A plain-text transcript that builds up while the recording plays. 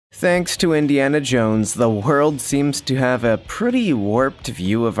Thanks to Indiana Jones, the world seems to have a pretty warped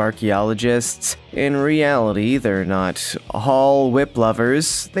view of archaeologists. In reality, they're not all whip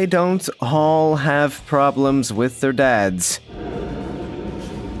lovers. They don't all have problems with their dads.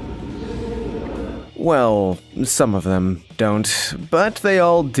 Well, some of them don't, but they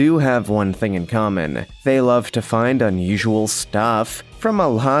all do have one thing in common. They love to find unusual stuff. From a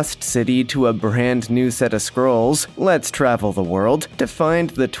lost city to a brand new set of scrolls, let's travel the world to find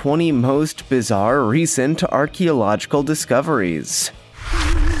the 20 most bizarre recent archaeological discoveries.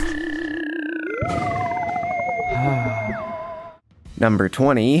 Number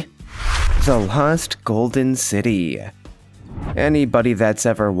 20. The Lost Golden City. Anybody that's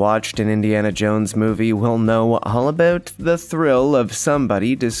ever watched an Indiana Jones movie will know all about the thrill of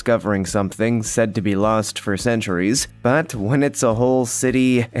somebody discovering something said to be lost for centuries, but when it's a whole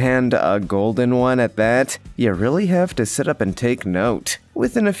city, and a golden one at that, you really have to sit up and take note.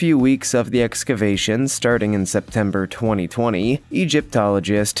 Within a few weeks of the excavation starting in September 2020,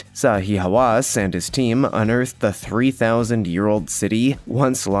 Egyptologist Zahi Hawass and his team unearthed the 3,000-year-old city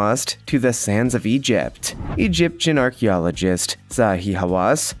once lost to the sands of Egypt. Egyptian archaeologist Zahi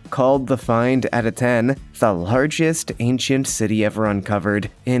Hawass called the find at a 10 the largest ancient city ever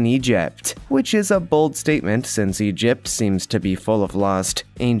uncovered in Egypt, which is a bold statement since Egypt seems to be full of lost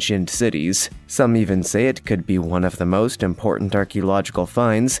ancient cities. Some even say it could be one of the most important archaeological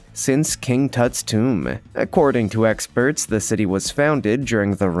finds since King Tut's tomb. According to experts, the city was founded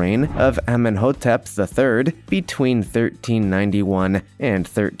during the reign of Amenhotep III between 1391 and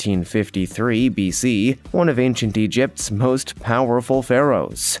 1353 BC, one of ancient Egypt's most powerful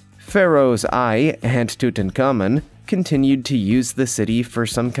pharaohs. Pharaohs I and Tutankhamun continued to use the city for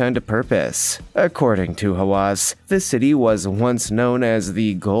some kind of purpose. According to Hawass, the city was once known as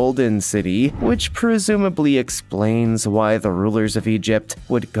the Golden City, which presumably explains why the rulers of Egypt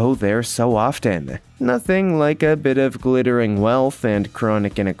would go there so often. Nothing like a bit of glittering wealth and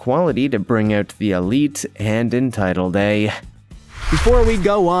chronic inequality to bring out the elite and entitled, eh? Before we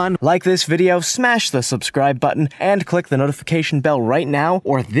go on, like this video, smash the subscribe button, and click the notification bell right now,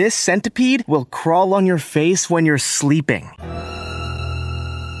 or this centipede will crawl on your face when you're sleeping.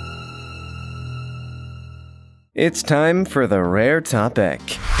 It's time for the rare topic.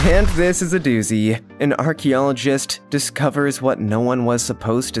 And this is a doozy. An archaeologist discovers what no one was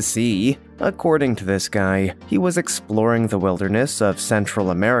supposed to see. According to this guy, he was exploring the wilderness of Central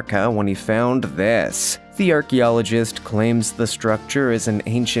America when he found this. The archaeologist claims the structure is an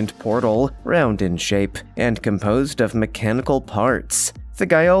ancient portal, round in shape, and composed of mechanical parts. The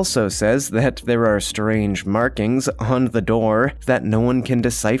guy also says that there are strange markings on the door that no one can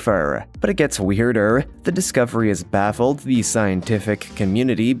decipher. But it gets weirder. The discovery has baffled the scientific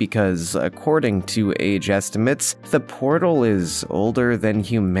community because, according to age estimates, the portal is older than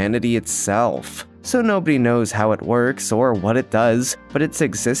humanity itself. So nobody knows how it works or what it does, but its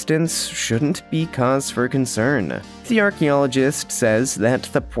existence shouldn't be cause for concern. The archaeologist says that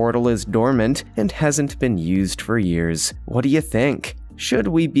the portal is dormant and hasn't been used for years. What do you think? Should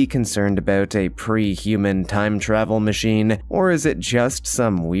we be concerned about a pre-human time travel machine, or is it just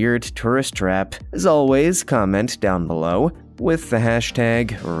some weird tourist trap? As always, comment down below with the hashtag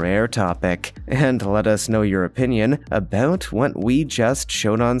 #RareTopic, and let us know your opinion about what we just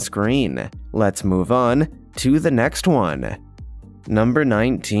showed on screen. Let's move on to the next one. Number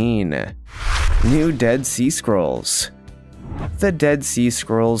 19. New Dead Sea Scrolls. The Dead Sea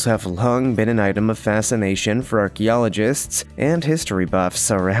Scrolls have long been an item of fascination for archaeologists and history buffs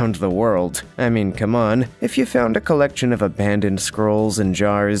around the world. I mean, come on, if you found a collection of abandoned scrolls in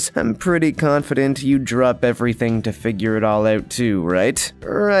jars, I'm pretty confident you'd drop everything to figure it all out too, right?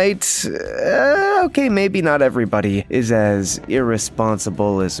 Right? Okay, maybe not everybody is as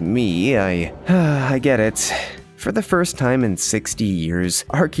irresponsible as me, I get it. For the first time in 60 years,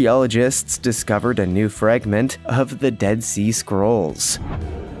 archaeologists discovered a new fragment of the Dead Sea Scrolls.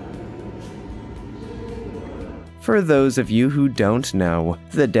 For those of you who don't know,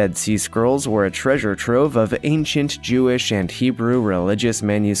 the Dead Sea Scrolls were a treasure trove of ancient Jewish and Hebrew religious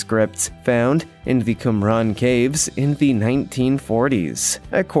manuscripts found in the Qumran caves in the 1940s.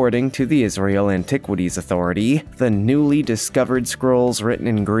 According to the Israel Antiquities Authority, the newly discovered scrolls written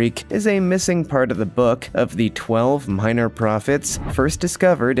in Greek is a missing part of the book of the 12 minor prophets first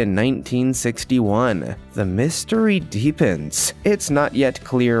discovered in 1961. The mystery deepens. It's not yet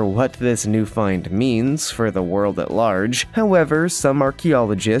clear what this new find means for the world at large. However, some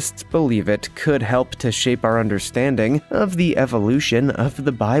archaeologists believe it could help to shape our understanding of the evolution of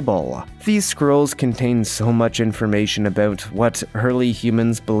the Bible. These scrolls scrolls contain so much information about what early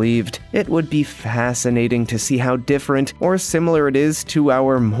humans believed. It would be fascinating to see how different or similar it is to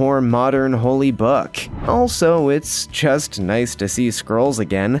our more modern holy book. Also, it's just nice to see scrolls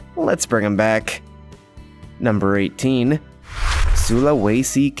again. Let's bring them back. Number 18.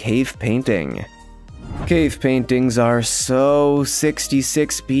 Sulawesi Cave Painting. Cave paintings are so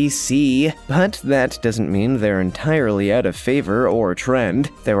 66 BC, but that doesn't mean they're entirely out of favor or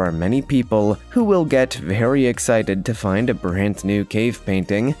trend. There are many people who will get very excited to find a brand new cave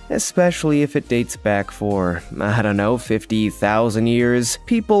painting, especially if it dates back for, 50,000 years.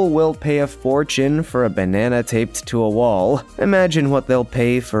 People will pay a fortune for a banana taped to a wall. Imagine what they'll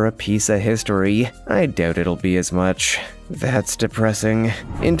pay for a piece of history. I doubt it'll be as much. That's depressing.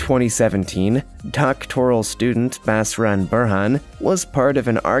 In 2017, doctoral student Basran Burhan was part of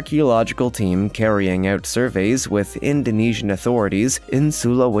an archaeological team carrying out surveys with Indonesian authorities in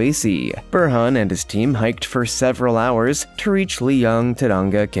Sulawesi. Burhan and his team hiked for several hours to reach Liang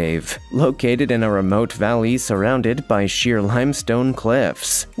Tadanga Cave, located in a remote valley surrounded by sheer limestone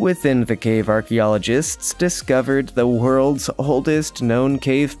cliffs. Within the cave, archaeologists discovered the world's oldest known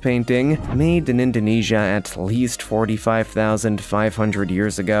cave painting, made in Indonesia at least 45,500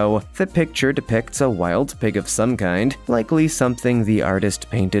 years ago. The picture depicts a wild pig of some kind, likely something the artist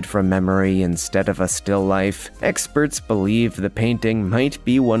painted from memory instead of a still life. Experts believe the painting might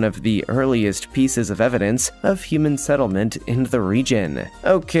be one of the earliest pieces of evidence of human settlement in the region.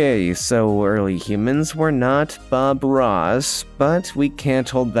 Okay, so early humans were not Bob Ross, but we can't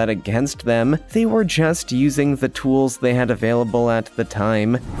hold that against them. They were just using the tools they had available at the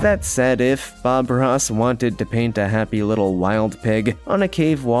time. That said, if Bob Ross wanted to paint a happy little wild pig on a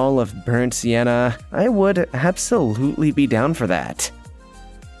cave wall of burnt sienna, I would absolutely be down for that.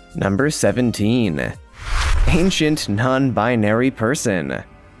 Number 17. Ancient non-binary person.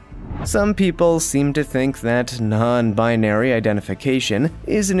 Some people seem to think that non-binary identification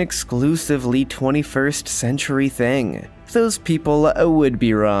is an exclusively 21st century thing. Those people would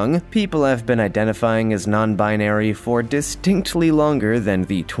be wrong. People have been identifying as non-binary for distinctly longer than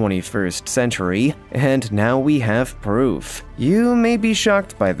the 21st century, and now we have proof. You may be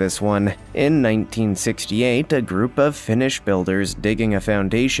shocked by this one. In 1968, a group of Finnish builders digging a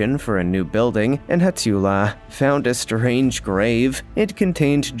foundation for a new building in Hattula found a strange grave. It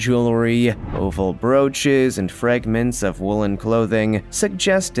contained jewelry, oval brooches, and fragments of woolen clothing,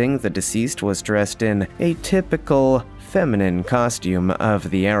 suggesting the deceased was dressed in a typical feminine costume of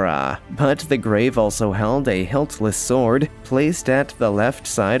the era. But the grave also held a hiltless sword placed at the left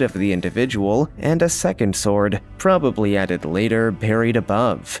side of the individual and a second sword, probably added later, buried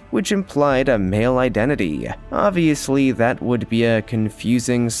above, which implied a male identity. Obviously, that would be a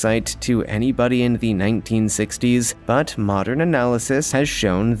confusing sight to anybody in the 1960s, but modern analysis has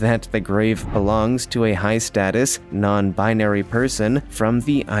shown that the grave belongs to a high-status, non-binary person from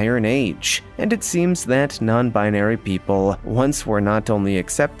the Iron Age, and it seems that non-binary people once were not only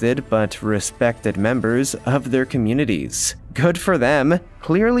accepted but respected members of their communities. Good for them.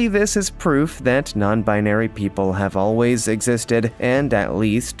 Clearly, this is proof that non-binary people have always existed, and at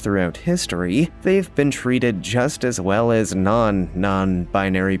least throughout history, they've been treated just as well as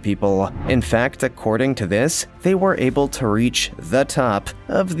non-binary people. In fact, according to this, they were able to reach the top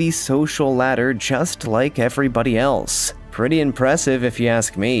of the social ladder just like everybody else. Pretty impressive if you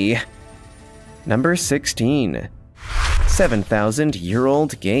ask me. Number 16.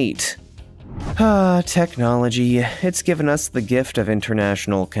 7,000-year-old gate. Technology. It's given us the gift of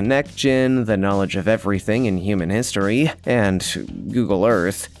international connection, the knowledge of everything in human history, and Google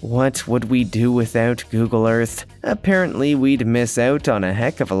Earth. What would we do without Google Earth? Apparently, we'd miss out on a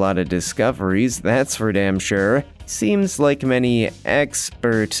heck of a lot of discoveries, that's for damn sure. Seems like many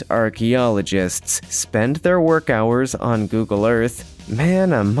expert archaeologists spend their work hours on Google Earth.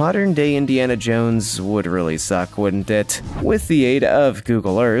 Man, a modern-day Indiana Jones would really suck, wouldn't it? With the aid of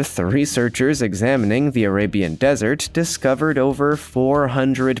Google Earth, researchers examining the Arabian Desert discovered over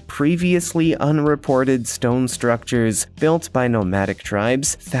 400 previously unreported stone structures built by nomadic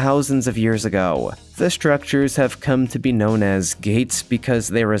tribes thousands of years ago. The structures have come to be known as gates because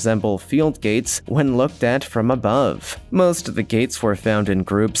they resemble field gates when looked at from above. Most of the gates were found in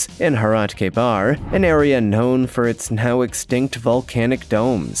groups in Harat Kebar, an area known for its now extinct volcanic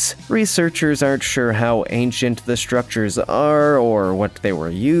domes. Researchers aren't sure how ancient the structures are or what they were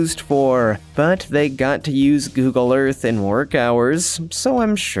used for, but they got to use Google Earth in work hours, so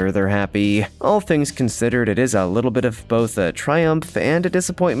I'm sure they're happy. All things considered, it is a little bit of both a triumph and a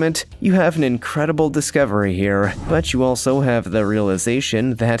disappointment. You have an incredible discovery here, but you also have the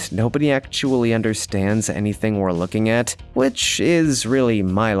realization that nobody actually understands anything we're looking at, which is really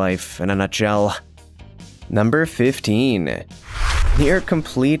my life in a nutshell. Number 15. Near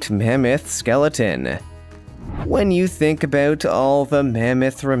complete mammoth skeleton. When you think about all the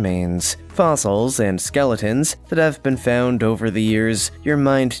mammoth remains, fossils, and skeletons that have been found over the years, your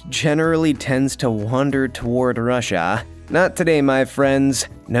mind generally tends to wander toward Russia. Not today, my friends.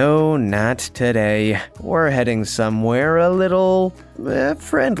 No, not today. We're heading somewhere a little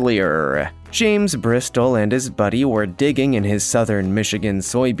friendlier. James Bristol and his buddy were digging in his southern Michigan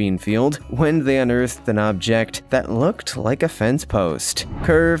soybean field when they unearthed an object that looked like a fence post.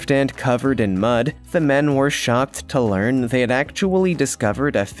 Curved and covered in mud, the men were shocked to learn they had actually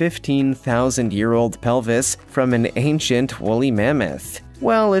discovered a 15,000-year-old pelvis from an ancient woolly mammoth.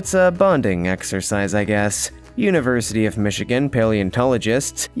 Well, it's a bonding exercise, I guess. University of Michigan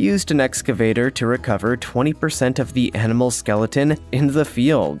paleontologists used an excavator to recover 20% of the animal skeleton in the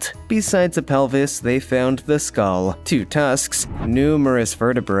field. Besides a pelvis, they found the skull, 2 tusks, numerous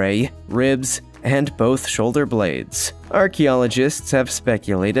vertebrae, ribs, and both shoulder blades. Archaeologists have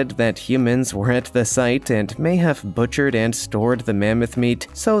speculated that humans were at the site and may have butchered and stored the mammoth meat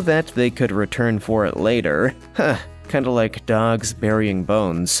so that they could return for it later. Kinda like dogs burying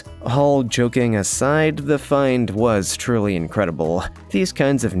bones. All joking aside, the find was truly incredible. These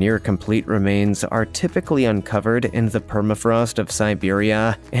kinds of near-complete remains are typically uncovered in the permafrost of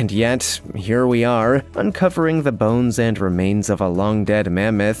Siberia, and yet, here we are, uncovering the bones and remains of a long-dead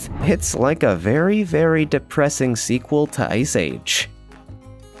mammoth. It's like a very, very depressing sequel to Ice Age.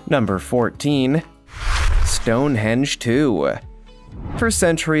 Number 14. Stonehenge 2. For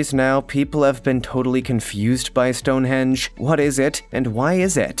centuries now, people have been totally confused by Stonehenge. What is it, and why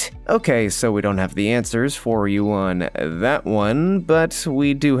is it? Okay, so we don't have the answers for you on that one, but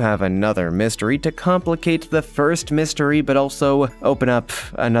we do have another mystery to complicate the first mystery, but also open up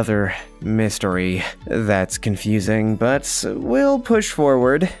another mystery. That's confusing, but we'll push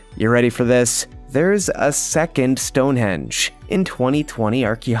forward. You ready for this? There's a second Stonehenge. In 2020,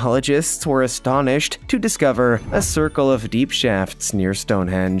 archaeologists were astonished to discover a circle of deep shafts near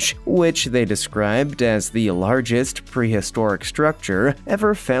Stonehenge, which they described as the largest prehistoric structure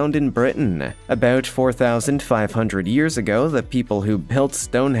ever found in Britain. About 4,500 years ago, the people who built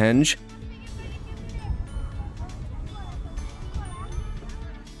Stonehenge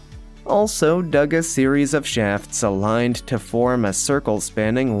also dug a series of shafts aligned to form a circle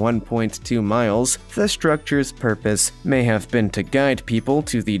spanning 1.2 miles. The structure's purpose may have been to guide people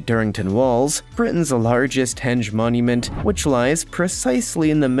to the Durrington Walls, Britain's largest henge monument, which lies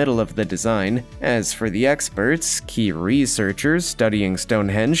precisely in the middle of the design. As for the experts, key researchers studying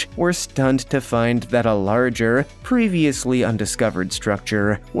Stonehenge were stunned to find that a larger, previously undiscovered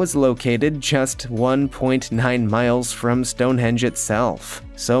structure was located just 1.9 miles from Stonehenge itself.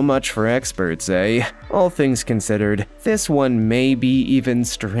 So much for experts, eh? All things considered, this one may be even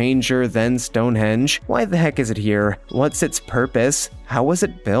stranger than Stonehenge. Why the heck is it here? What's its purpose? How was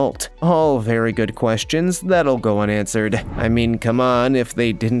it built? All very good questions that'll go unanswered. I mean, come on, if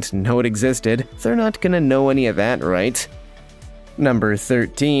they didn't know it existed, they're not gonna know any of that, right? Number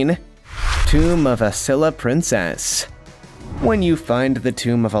 13. Tomb of a Scylla Princess. When you find the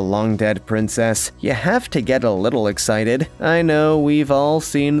tomb of a long-dead princess, you have to get a little excited. I know we've all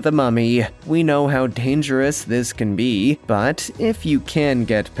seen The Mummy. We know how dangerous this can be, but if you can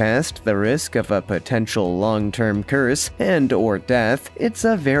get past the risk of a potential long-term curse and/or death, it's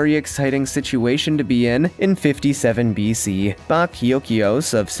a very exciting situation to be in. In 57 BC,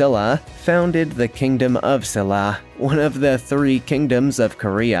 Bakyokios of Scylla founded the Kingdom of Scylla, one of the 3 kingdoms of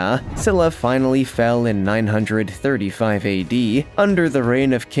Korea. Scylla finally fell in 935 AD under the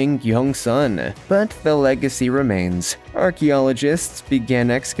reign of King Yongsun, but the legacy remains. Archaeologists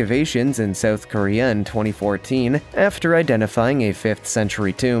began excavations in South Korea in 2014 after identifying a 5th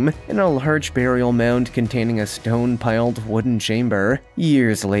century tomb in a large burial mound containing a stone-piled wooden chamber.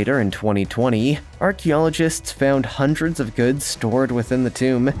 Years later, in 2020, archaeologists found hundreds of goods stored within the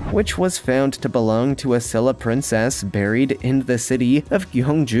tomb, which was found to belong to a Scylla princess buried in the city of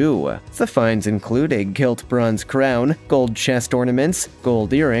Gyeongju. The finds include a gilt bronze crown, gold chest ornaments,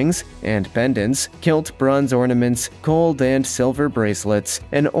 gold earrings and pendants, gilt bronze ornaments, gold and silver bracelets,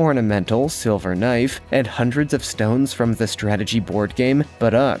 an ornamental silver knife, and hundreds of stones from the strategy board game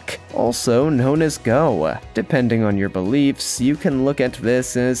Barak, also known as Go. Depending on your beliefs, you can look at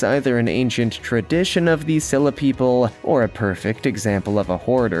this as either an ancient tradition of the Scylla people or a perfect example of a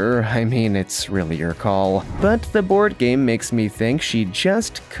hoarder. I mean, it's really your call. But the board game makes me think she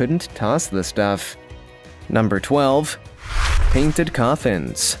just couldn't toss the stuff. Number 12. Painted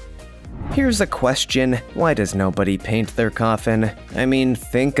coffins. Here's a question: why does nobody paint their coffin? I mean,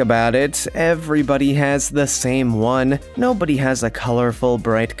 think about it. Everybody has the same one. Nobody has a colorful,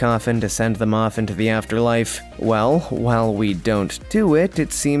 bright coffin to send them off into the afterlife. Well, while we don't do it,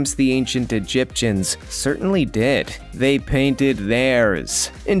 it seems the ancient Egyptians certainly did. They painted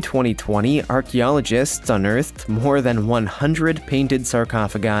theirs. In 2020, archaeologists unearthed more than 100 painted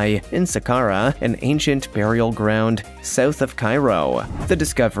sarcophagi in Saqqara, an ancient burial ground south of Cairo. The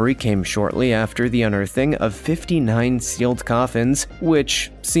discovery came shortly after the unearthing of 59 sealed coffins,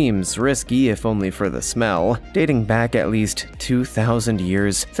 which seems risky if only for the smell. Dating back at least 2,000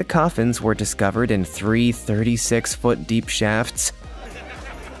 years, the coffins were discovered in 3 36-foot deep shafts,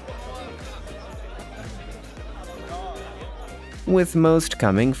 with most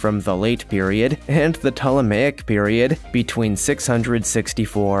coming from the late period and the Ptolemaic period between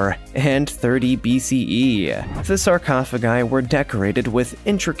 664 and 30 BCE. The sarcophagi were decorated with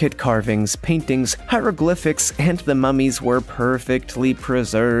intricate carvings, paintings, hieroglyphics, and the mummies were perfectly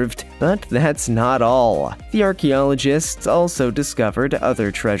preserved. But that's not all. The archaeologists also discovered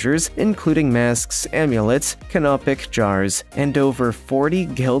other treasures, including masks, amulets, canopic jars, and over 40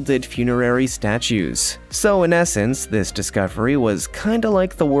 gilded funerary statues. So in essence, this discovery was kinda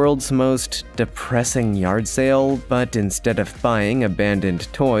like the world's most depressing yard sale, but instead of buying abandoned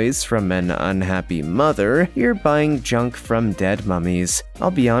toys from an unhappy mother, you're buying junk from dead mummies.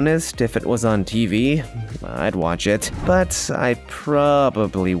 I'll be honest, if it was on TV, I'd watch it, but I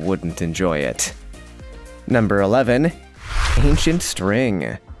probably wouldn't enjoy it. Number 11. Ancient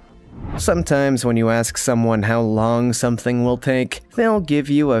string. Sometimes when you ask someone how long something will take, they'll give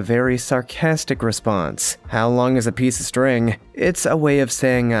you a very sarcastic response. How long is a piece of string? It's a way of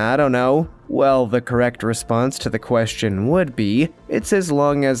saying, I don't know. Well, the correct response to the question would be, it's as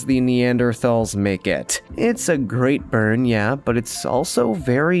long as the Neanderthals make it. It's a great burn, yeah, but it's also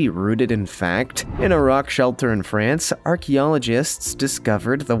very rooted in fact. In a rock shelter in France, archaeologists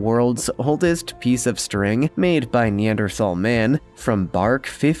discovered the world's oldest piece of string made by Neanderthal man from bark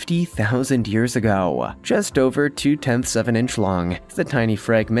 50,000 years ago, just over 2/10 of an inch long. The tiny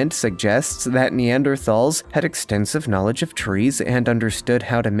fragment suggests that Neanderthals had extensive knowledge of trees and understood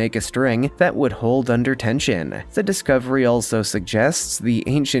how to make a string that would hold under tension. The discovery also suggests the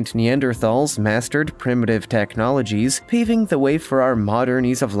ancient Neanderthals mastered primitive technologies, paving the way for our modern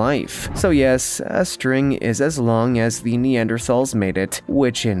ease of life. So yes, a string is as long as the Neanderthals made it,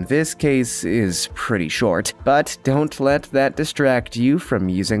 which in this case is pretty short. But don't let that distract you from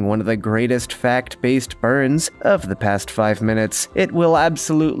using one of the greatest fact-based burns of the past 5 minutes. It will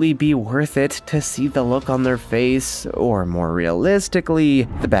absolutely be worth it to see the look on their face, or more realistically,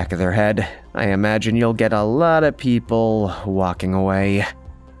 the back of their head. I imagine you'll get a lot of people walking away.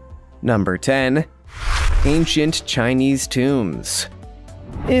 Number 10. Ancient Chinese tombs.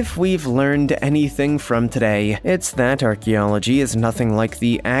 If we've learned anything from today, it's that archaeology is nothing like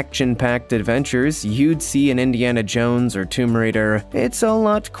the action-packed adventures you'd see in Indiana Jones or Tomb Raider. It's a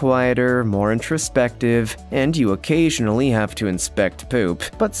lot quieter, more introspective, and you occasionally have to inspect poop.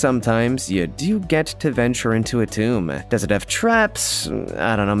 But sometimes you do get to venture into a tomb. Does it have traps?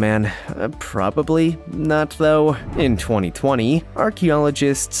 I don't know, man. Probably not, though. In 2020,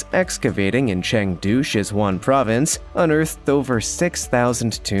 archaeologists excavating in Chengdu, Sichuan province, unearthed over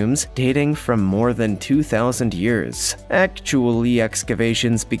 6,000 tombs dating from more than 2,000 years. Actually,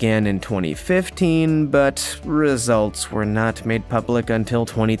 excavations began in 2015, but results were not made public until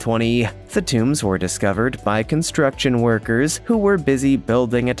 2020. The tombs were discovered by construction workers who were busy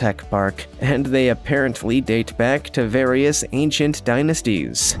building a tech park, and they apparently date back to various ancient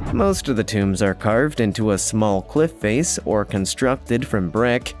dynasties. Most of the tombs are carved into a small cliff face or constructed from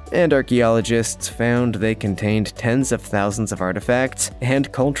brick, and archaeologists found they contained tens of thousands of artifacts and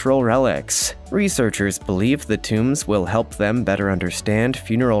cultural relics. Researchers believe the tombs will help them better understand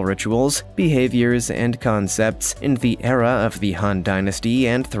funeral rituals, behaviors, and concepts in the era of the Han Dynasty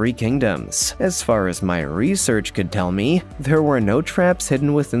and Three Kingdoms. As far as my research could tell me, there were no traps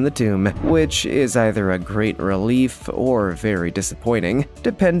hidden within the tomb, which is either a great relief or very disappointing,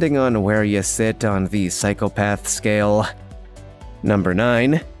 depending on where you sit on the psychopath scale. Number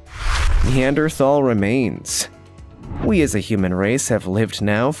 9. Neanderthal remains. We as a human race have lived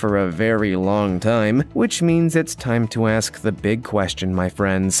now for a very long time, which means it's time to ask the big question, my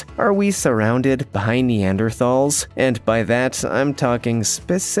friends. Are we surrounded by Neanderthals? And by that, I'm talking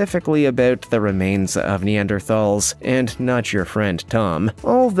specifically about the remains of Neanderthals, and not your friend Tom.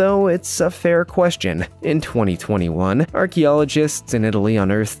 Although it's a fair question. In 2021, archaeologists in Italy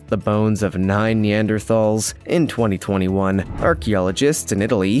unearthed the bones of 9 Neanderthals. In 2021, archaeologists in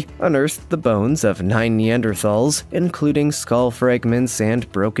Italy unearthed the bones of 9 Neanderthals in including skull fragments and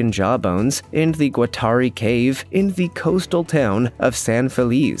broken jawbones in the Guattari Cave in the coastal town of San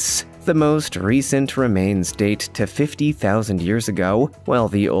Felice. The most recent remains date to 50,000 years ago, while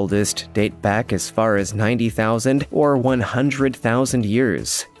the oldest date back as far as 90,000 or 100,000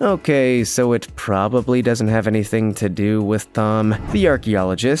 years. Okay, so it probably doesn't have anything to do with Tom. The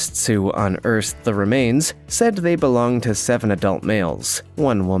archaeologists who unearthed the remains said they belonged to 7 adult males,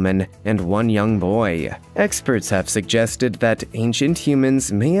 1 woman, and 1 young boy. Experts have suggested that ancient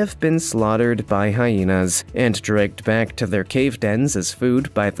humans may have been slaughtered by hyenas and dragged back to their cave dens as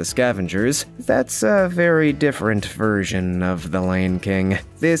food by the scavengers. That's a very different version of the Lion King.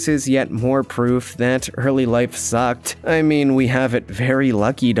 This is yet more proof that early life sucked. I mean, we have it very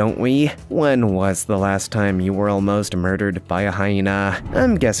lucky, don't we? When was the last time you were almost murdered by a hyena?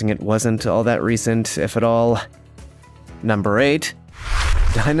 I'm guessing it wasn't all that recent, if at all. Number 8.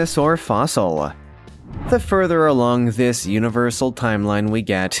 Dinosaur fossil. The further along this universal timeline we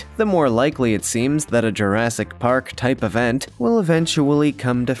get, the more likely it seems that a Jurassic Park-type event will eventually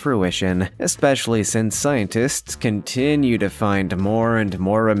come to fruition, especially since scientists continue to find more and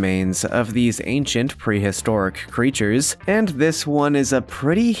more remains of these ancient prehistoric creatures, and this one is a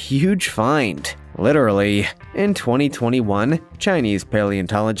pretty huge find. Literally. In 2021, Chinese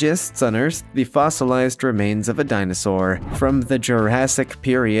paleontologists unearthed the fossilized remains of a dinosaur from the Jurassic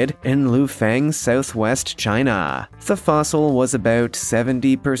period in Lufeng, southwest China. The fossil was about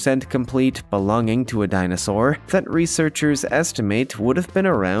 70% complete, belonging to a dinosaur that researchers estimate would have been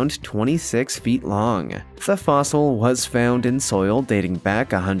around 26 feet long. The fossil was found in soil dating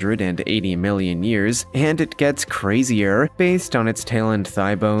back 180 million years, and it gets crazier. Based on its tail and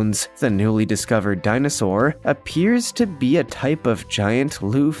thigh bones, the newly discovered dinosaur appears to be a type of giant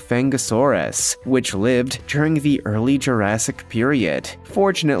Lufengosaurus, which lived during the early Jurassic period.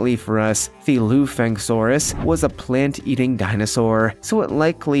 Fortunately for us, the Lufengosaurus was a plant-eating dinosaur, so it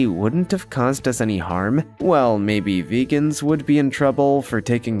likely wouldn't have caused us any harm. Well, maybe vegans would be in trouble for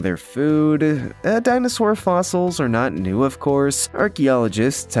taking their food. Dinosaur fossils are not new, of course.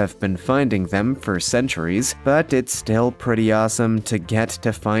 Archaeologists have been finding them for centuries, but it's still pretty awesome to get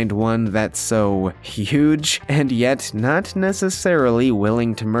to find one that's so huge, and yet not necessarily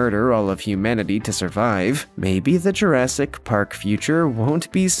willing to murder all of humanity to survive. Maybe the Jurassic Park future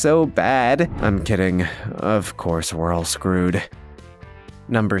won't be so bad. I'm kidding. Of course we're all screwed.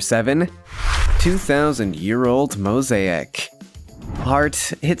 Number 7. 2,000-year-old mosaic.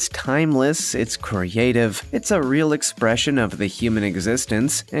 Art, it's timeless, it's creative, it's a real expression of the human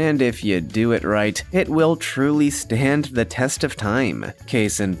existence, and if you do it right, it will truly stand the test of time.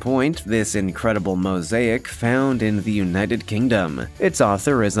 Case in point, this incredible mosaic found in the United Kingdom. Its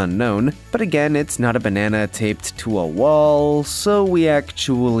author is unknown, but again, it's not a banana taped to a wall, so we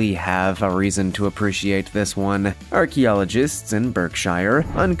actually have a reason to appreciate this one. Archaeologists in Berkshire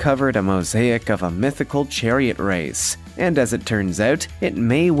uncovered a mosaic of a mythical chariot race. And as it turns out, it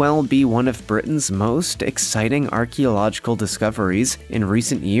may well be one of Britain's most exciting archaeological discoveries in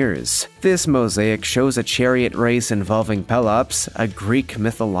recent years. This mosaic shows a chariot race involving Pelops, a Greek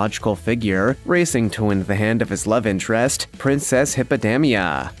mythological figure, racing to win the hand of his love interest, Princess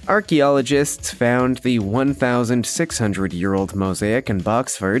Hippodamia. Archaeologists found the 1,600-year-old mosaic in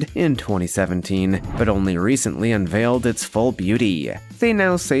Boxford in 2017, but only recently unveiled its full beauty. They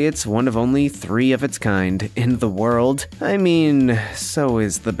now say it's one of only 3 of its kind in the world. I mean, so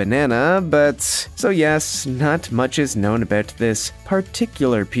is the banana, but... So yes, not much is known about this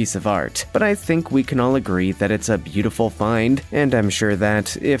particular piece of art, but I think we can all agree that it's a beautiful find, and I'm sure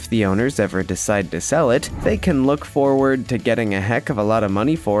that if the owners ever decide to sell it, they can look forward to getting a heck of a lot of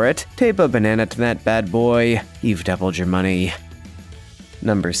money for it. Tape a banana to that bad boy, you've doubled your money.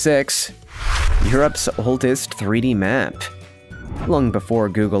 Number 6. Europe's oldest 3D map. Long before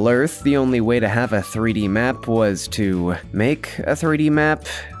Google Earth, the only way to have a 3D map was to make a 3D map.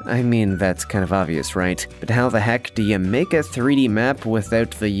 I mean, that's kind of obvious, right? But how the heck do you make a 3D map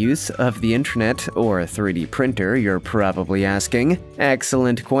without the use of the internet or a 3D printer, you're probably asking?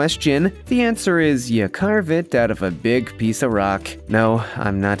 Excellent question. The answer is you carve it out of a big piece of rock. No,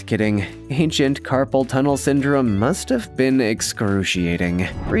 I'm not kidding. Ancient carpal tunnel syndrome must have been excruciating.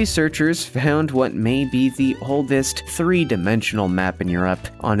 Researchers found what may be the oldest 3-dimensional map in Europe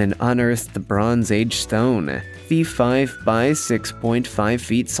on an unearthed Bronze Age stone. The 5 by 6.5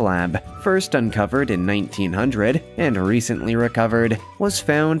 feet slab, first uncovered in 1900 and recently recovered, was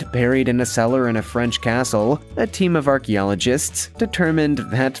found buried in a cellar in a French castle. A team of archaeologists determined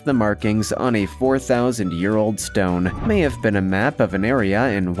that the markings on a 4,000-year-old stone may have been a map of an area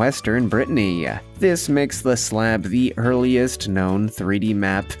in western Brittany. This makes the slab the earliest known 3D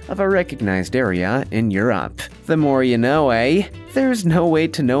map of a recognized area in Europe. The more you know, eh? There's no way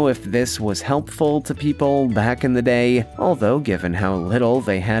to know if this was helpful to people back in the day, although given how little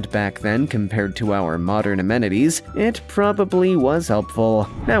they had back then compared to our modern amenities, it probably was helpful.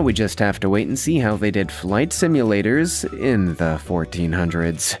 Now we just have to wait and see how they did flight simulators in the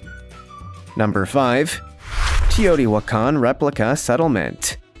 1400s. Number 5. Teotihuacan Replica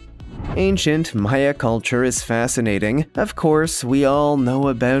Settlement. Ancient Maya culture is fascinating. Of course, we all know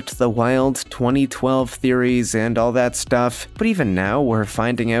about the wild 2012 theories and all that stuff, but even now we're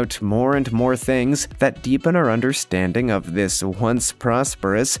finding out more and more things that deepen our understanding of this once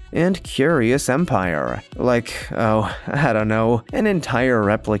prosperous and curious empire. Like, oh, I don't know, an entire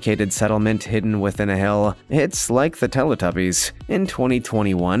replicated settlement hidden within a hill. It's like the Teletubbies. In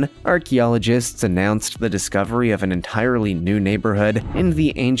 2021, archaeologists announced the discovery of an entirely new neighborhood in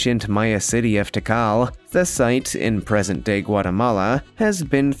the ancient Maya city of Tikal. The site, in present-day Guatemala, has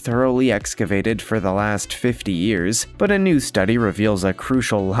been thoroughly excavated for the last 50 years, but a new study reveals a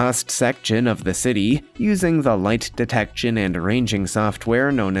crucial lost section of the city. Using the light detection and ranging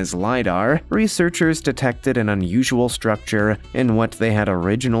software known as LiDAR, researchers detected an unusual structure in what they had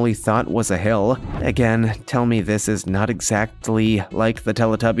originally thought was a hill. Again, tell me this is not exactly like the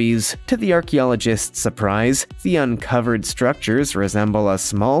Teletubbies. To the archaeologists' surprise, the uncovered structures resemble a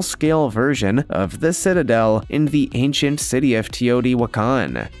small-scale version of the citadel in the ancient city of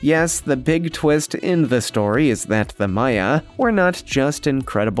Teotihuacan. Yes, the big twist in the story is that the Maya were not just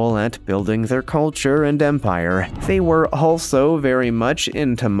incredible at building their culture and empire, they were also very much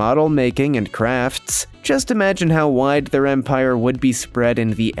into model making and crafts. Just imagine how wide their empire would be spread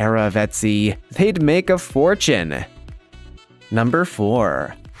in the era of Etsy. They'd make a fortune. Number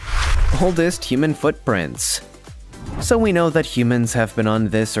 4. Oldest human footprints. So we know that humans have been on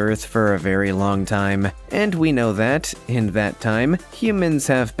this earth for a very long time, and we know that, in that time, humans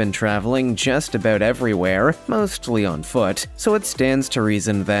have been traveling just about everywhere, mostly on foot, so it stands to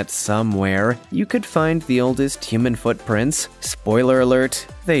reason that somewhere you could find the oldest human footprints. Spoiler alert,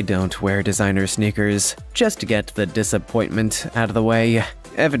 they don't wear designer sneakers. Just to get the disappointment out of the way.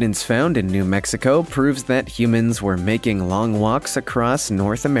 Evidence found in New Mexico proves that humans were making long walks across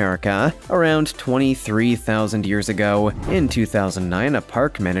North America around 23,000 years ago. In 2009, a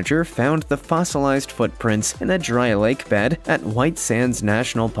park manager found the fossilized footprints in a dry lake bed at White Sands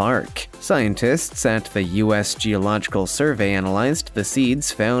National Park. Scientists at the U.S. Geological Survey analyzed the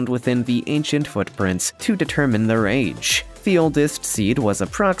seeds found within the ancient footprints to determine their age. The oldest seed was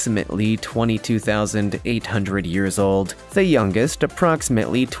approximately 22,800 years old, the youngest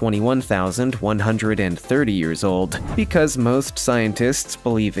approximately 21,130 years old. Because most scientists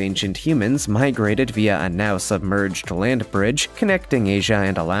believe ancient humans migrated via a now submerged land bridge connecting Asia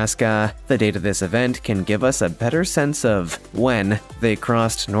and Alaska, the date of this event can give us a better sense of when they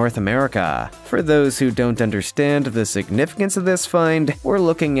crossed North America. For those who don't understand the significance of this find, we're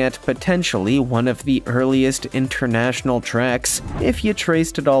looking at potentially one of the earliest international tracks. If you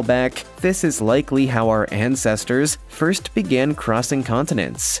traced it all back, this is likely how our ancestors first began crossing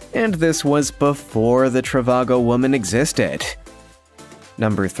continents. And this was before the Trivago woman existed.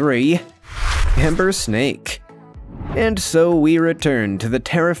 Number 3. Amber Snake. And so we return to the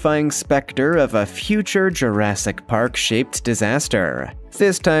terrifying specter of a future Jurassic Park-shaped disaster.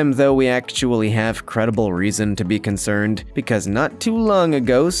 This time, though, we actually have credible reason to be concerned, because not too long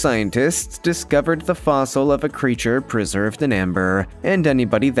ago, scientists discovered the fossil of a creature preserved in amber, and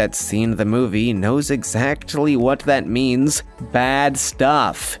anybody that's seen the movie knows exactly what that means: bad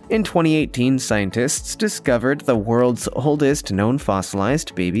stuff. In 2018, scientists discovered the world's oldest known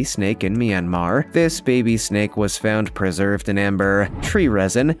fossilized baby snake in Myanmar. This baby snake was found preserved in amber, tree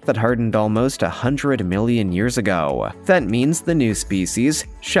resin that hardened almost 100 million years ago. That means the new species,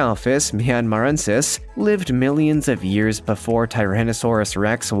 Chalphus myanmarensis, lived millions of years before Tyrannosaurus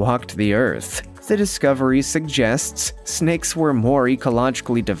rex walked the earth. The discovery suggests snakes were more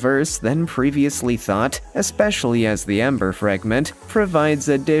ecologically diverse than previously thought, especially as the amber fragment provides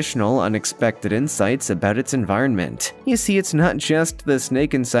additional unexpected insights about its environment. You see, it's not just the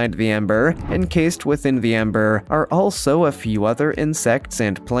snake inside the amber. Encased within the amber are also a few other insects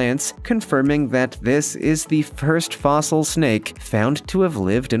and plants, confirming that this is the first fossil snake found to have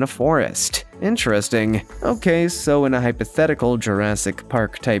lived in a forest. Interesting. Okay, so in a hypothetical Jurassic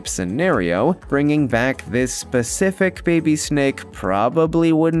Park type scenario, bringing back this specific baby snake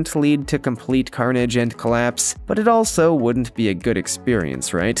probably wouldn't lead to complete carnage and collapse, but it also wouldn't be a good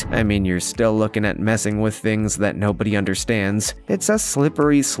experience, right? I mean, you're still looking at messing with things that nobody understands. It's a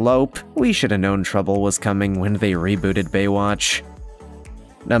slippery slope. We should have known trouble was coming when they rebooted Baywatch.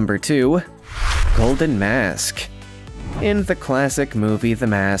 Number 2. Golden Mask. In the classic movie The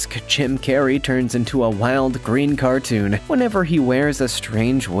Mask, Jim Carrey turns into a wild green cartoon whenever he wears a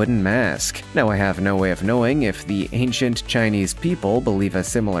strange wooden mask. Now, I have no way of knowing if the ancient Chinese people believe a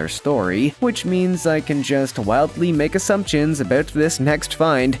similar story, which means I can just wildly make assumptions about this next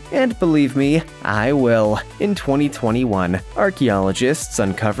find, and believe me, I will. In 2021, archaeologists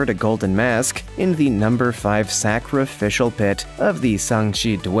uncovered a golden mask in the No. 5 sacrificial pit of the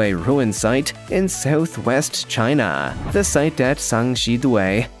Sangxi Dui ruin site in southwest China. The site at Sangxi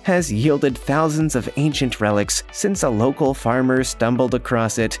Dui has yielded thousands of ancient relics since a local farmer stumbled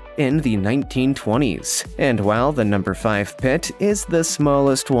across it in the 1920s. And while the No. 5 pit is the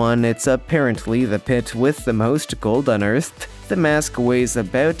smallest one, it's apparently the pit with the most gold unearthed. The mask weighs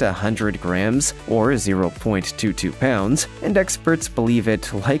about 100 grams, or 0.22 pounds, and experts believe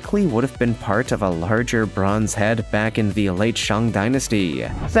it likely would have been part of a larger bronze head back in the late Shang dynasty.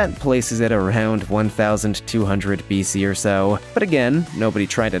 That places it around 1200 BC or so, but again, nobody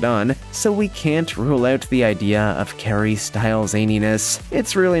tried it on, so we can't rule out the idea of Carrey-style zaniness.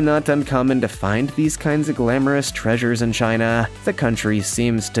 It's really not uncommon to find these kinds of glamorous treasures in China. The country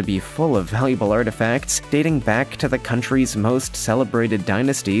seems to be full of valuable artifacts dating back to the country's most celebrated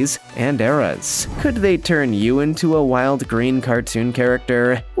dynasties and eras. Could they turn you into a wild green cartoon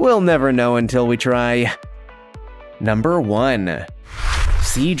character? We'll never know until we try. Number 1.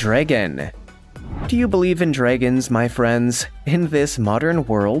 Sea Dragon. Do you believe in dragons, my friends? In this modern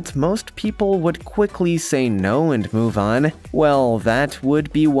world, most people would quickly say no and move on. Well, that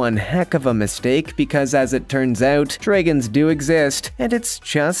would be one heck of a mistake because, as it turns out, dragons do exist, and it's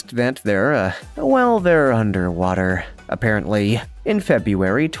just that they're underwater, apparently. In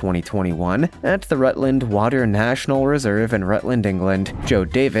February 2021, at the Rutland Water National Reserve in Rutland, England, Joe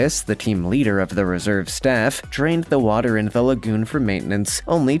Davis, the team leader of the reserve staff, drained the water in the lagoon for maintenance,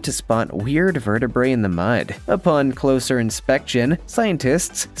 only to spot weird vertebrae in the mud. Upon closer inspection,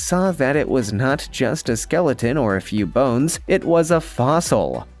 scientists saw that it was not just a skeleton or a few bones, it was a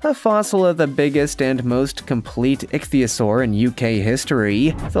fossil. A fossil of the biggest and most complete ichthyosaur in UK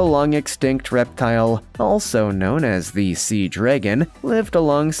history. The long-extinct reptile, also known as the sea dragon, lived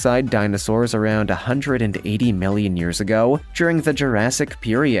alongside dinosaurs around 180 million years ago during the Jurassic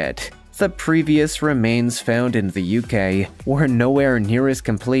period. The previous remains found in the UK were nowhere near as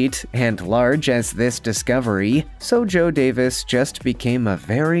complete and large as this discovery, so Joe Davis just became a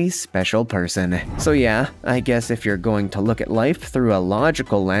very special person. So yeah, I guess if you're going to look at life through a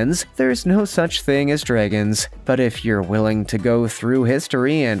logical lens, there's no such thing as dragons. But if you're willing to go through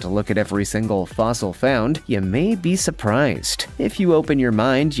history and look at every single fossil found, you may be surprised. If you open your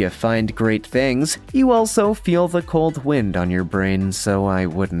mind, you find great things. You also feel the cold wind on your brain, so I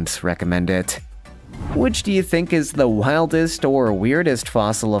wouldn't recommend it. Which do you think is the wildest or weirdest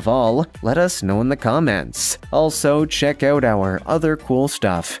fossil of all? Let us know in the comments. Also, check out our other cool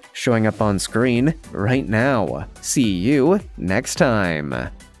stuff showing up on screen right now. See you next time.